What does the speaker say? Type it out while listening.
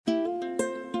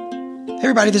Hey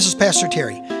everybody, this is Pastor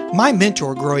Terry. My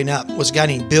mentor growing up was a guy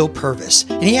named Bill Purvis,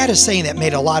 and he had a saying that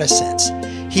made a lot of sense.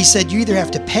 He said, you either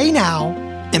have to pay now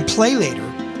and play later,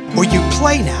 or you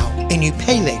play now and you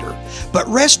pay later. But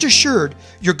rest assured,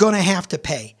 you're going to have to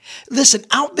pay. Listen,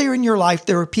 out there in your life,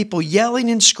 there are people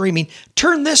yelling and screaming,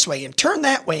 turn this way and turn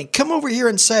that way and come over here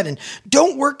and sit and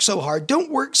don't work so hard, don't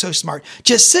work so smart.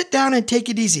 Just sit down and take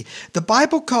it easy. The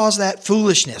Bible calls that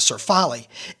foolishness or folly.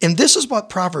 And this is what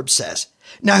Proverbs says.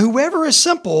 Now, whoever is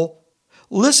simple,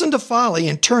 listen to folly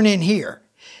and turn in here.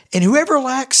 And whoever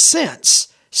lacks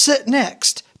sense, sit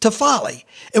next to folly.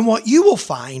 And what you will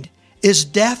find is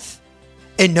death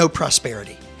and no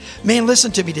prosperity. Man,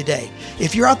 listen to me today.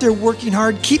 If you're out there working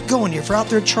hard, keep going. If you're out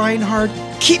there trying hard,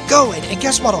 keep going. And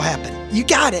guess what will happen? You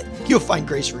got it. You'll find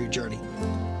grace for your journey.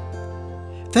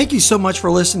 Thank you so much for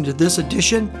listening to this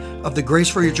edition of the Grace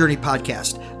for Your Journey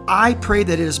podcast. I pray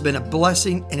that it has been a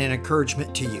blessing and an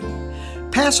encouragement to you.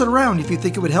 Pass it around if you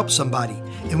think it would help somebody.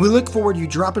 And we look forward to you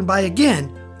dropping by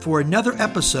again for another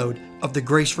episode of the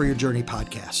Grace for Your Journey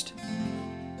podcast.